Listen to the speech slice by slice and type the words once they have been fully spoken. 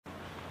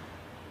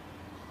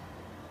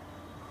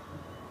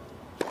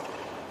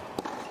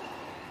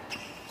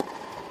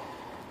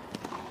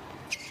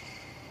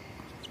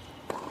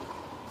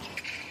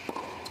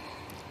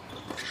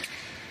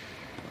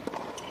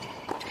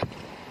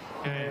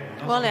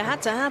Well, it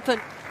had to happen.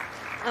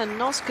 And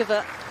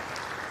Noskova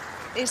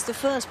is the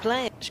first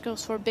player. She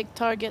goes for big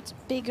targets,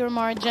 bigger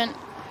margin.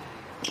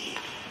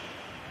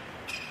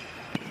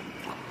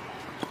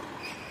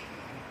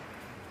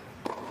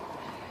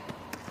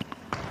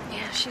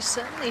 Yeah, she's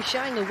certainly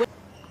showing a win.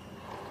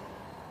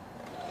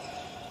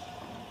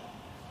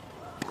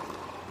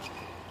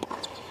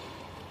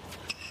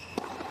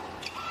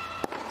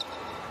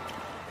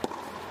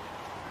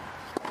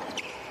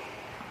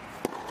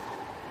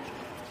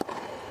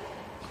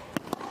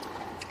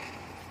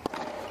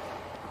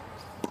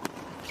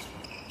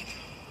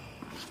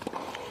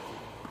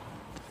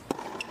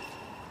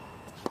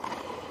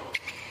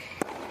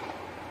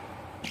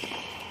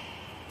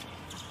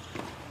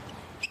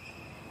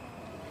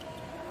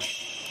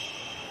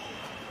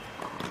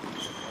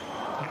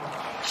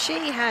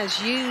 She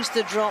has used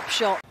the drop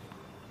shot.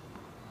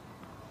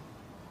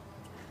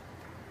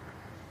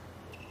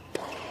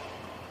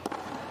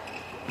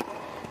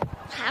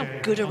 How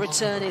good a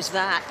return is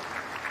that?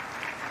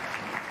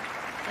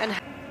 And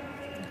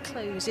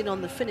close in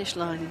on the finish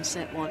line in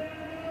set one.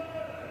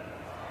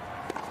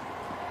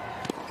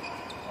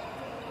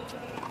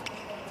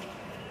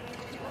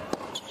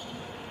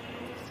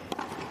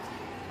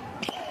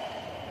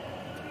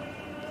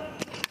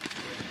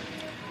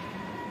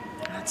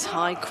 That's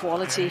high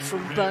quality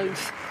from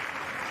both.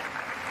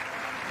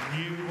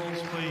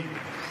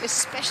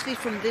 Especially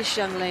from this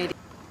young lady.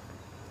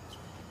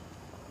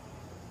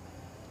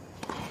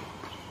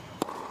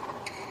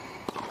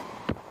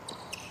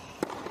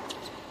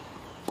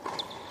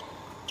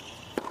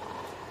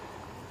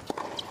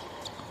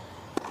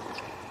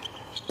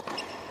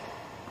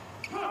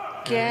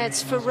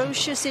 Gets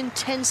ferocious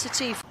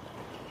intensity.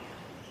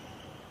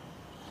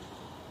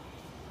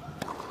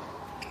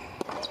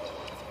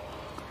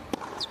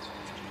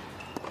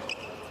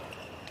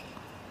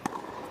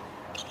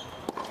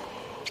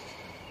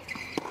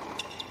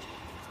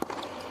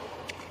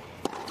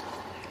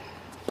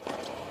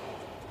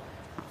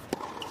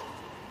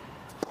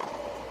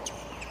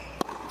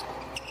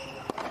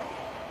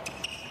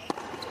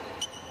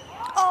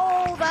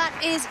 Oh, that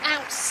is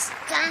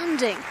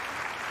outstanding.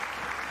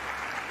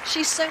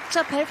 She soaked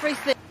up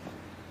everything.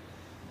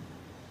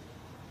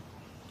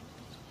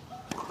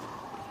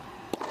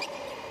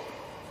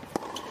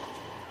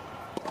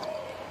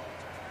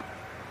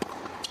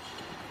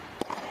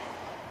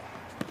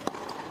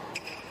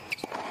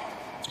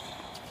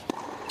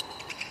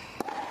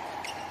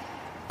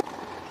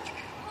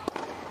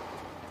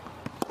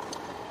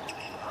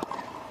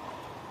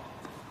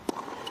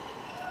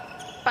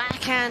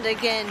 Backhand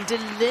again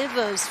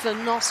delivers for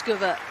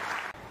Noskova.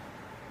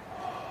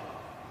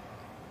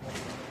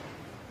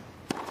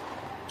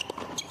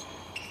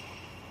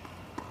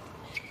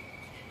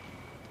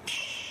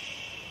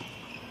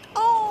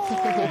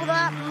 Oh,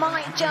 that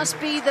might just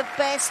be the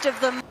best of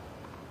them.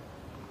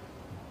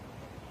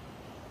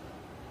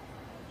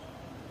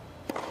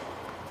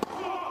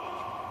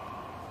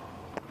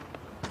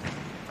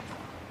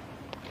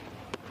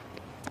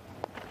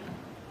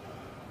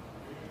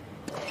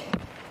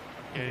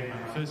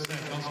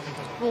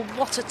 Well,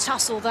 what a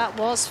tussle that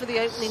was for the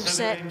opening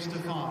set.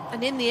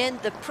 And in the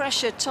end, the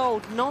pressure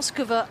told.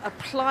 Noskova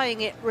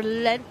applying it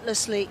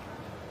relentlessly.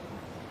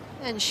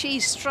 And she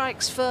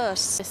strikes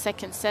first. The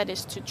second set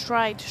is to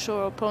try to show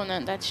her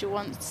opponent that she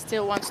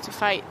still wants to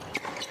fight.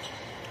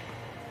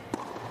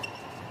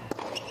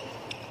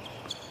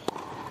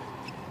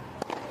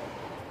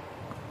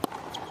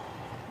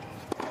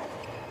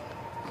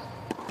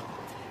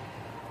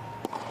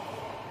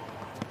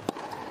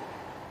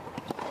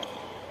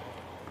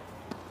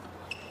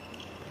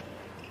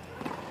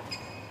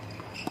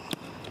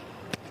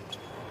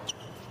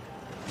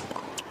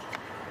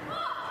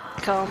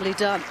 Calmly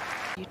done.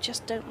 You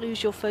just don't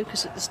lose your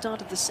focus at the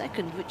start of the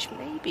second, which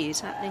maybe is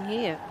happening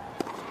here.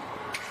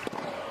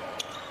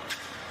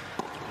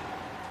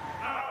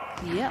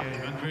 Yeah,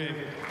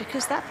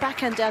 because that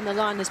backhand down the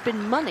line has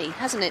been money,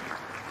 hasn't it?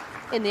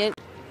 In the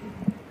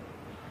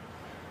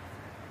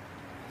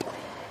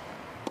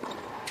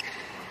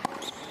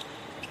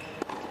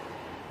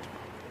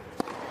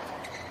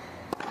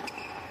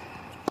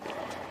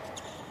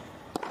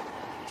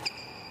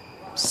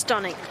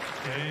stunning.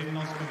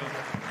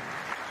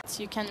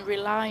 You can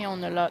rely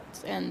on a lot,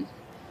 and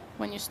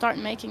when you start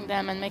making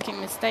them and making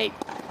mistakes,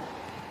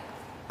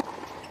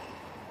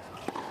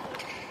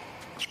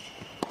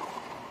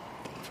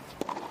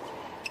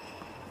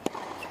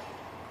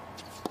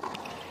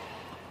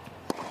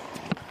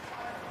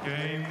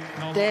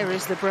 there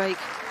is the break,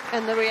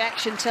 and the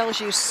reaction tells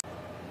you.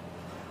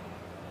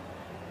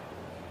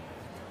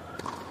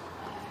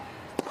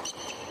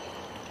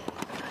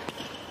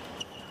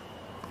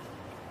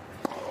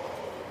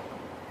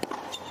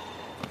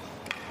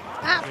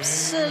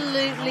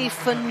 Absolutely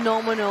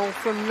phenomenal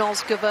from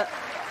Noskova.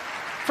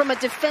 From a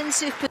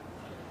defensive position.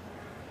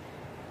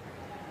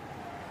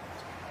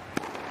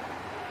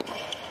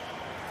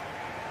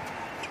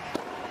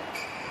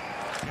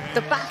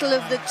 The battle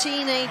of the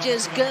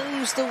teenagers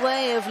goes the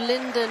way of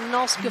Linda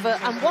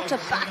Noskova, and what a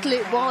battle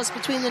it was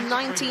between the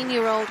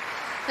 19-year-old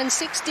And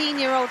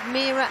 16-year-old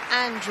Mirra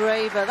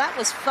Andreeva, that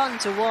was fun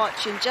to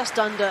watch in just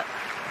under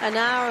an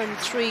hour and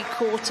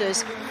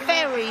 3/4.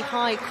 Very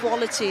high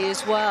quality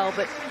as well,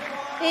 but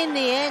in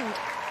the end,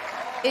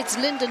 it's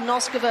Linda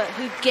Noskova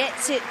who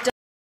gets it done.